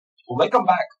Welcome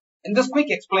back. In this quick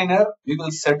explainer, we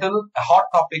will settle a hot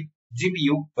topic,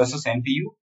 GPU versus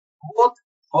NPU. Both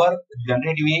for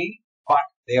generative AI, but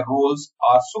their roles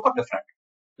are super different.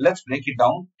 Let's break it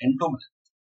down in 2 minutes.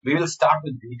 We will start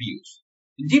with GPUs.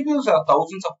 GPUs are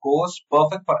thousands of cores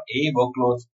perfect for AI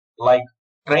workloads like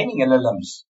training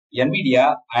LLMs.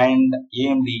 NVIDIA and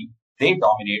AMD, they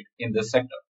dominate in this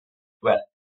sector. Well,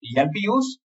 NPUs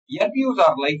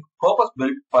are like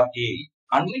purpose-built for AI.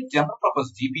 Unlike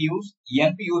general-purpose GPUs,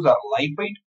 NPUs are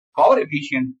lightweight,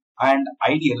 power-efficient, and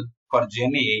ideal for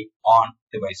GenAI on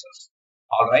devices.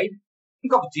 Alright,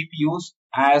 think of GPUs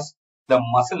as the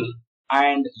muscle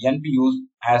and NPUs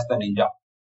as the ninja.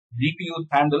 GPUs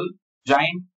handle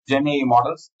giant GenAI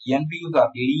models. NPUs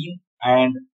are lean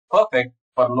and perfect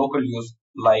for local use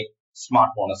like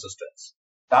smartphone assistants.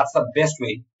 That's the best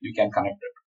way you can connect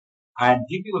it. And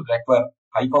GPUs require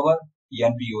high power,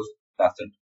 NPUs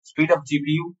doesn't. Speed of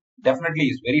GPU definitely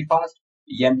is very fast,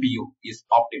 NPU is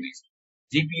optimized.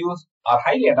 GPUs are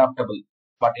highly adaptable,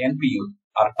 but NPUs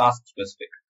are task specific.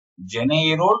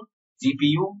 GenAI role,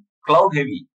 GPU, cloud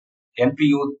heavy,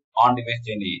 NPUs on-device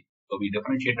GenAI. So we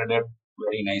differentiated it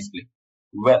very nicely.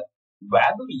 Well,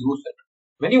 where do we use it?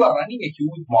 When you are running a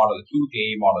huge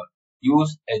AI model,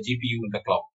 use a GPU in the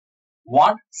cloud.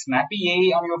 Want snappy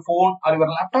AI on your phone or your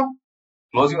laptop?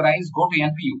 Close your eyes, go to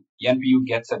NPU. NPU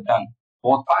gets it done,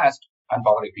 both fast and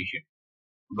power efficient.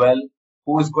 Well,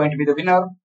 who is going to be the winner?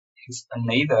 It's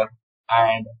neither.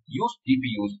 And use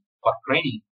GPUs for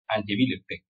training and heavy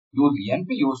lifting. Use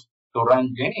NPUs to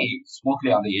run GenAI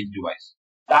smoothly on the edge device.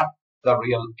 That's the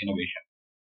real innovation.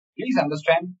 Please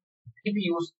understand,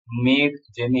 GPUs made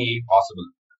GenAI possible.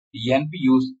 The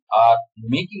NPUs are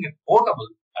making it portable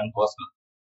and personal.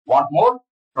 Want more?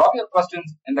 Drop your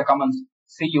questions in the comments.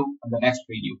 See you in the next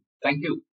video. Thank you.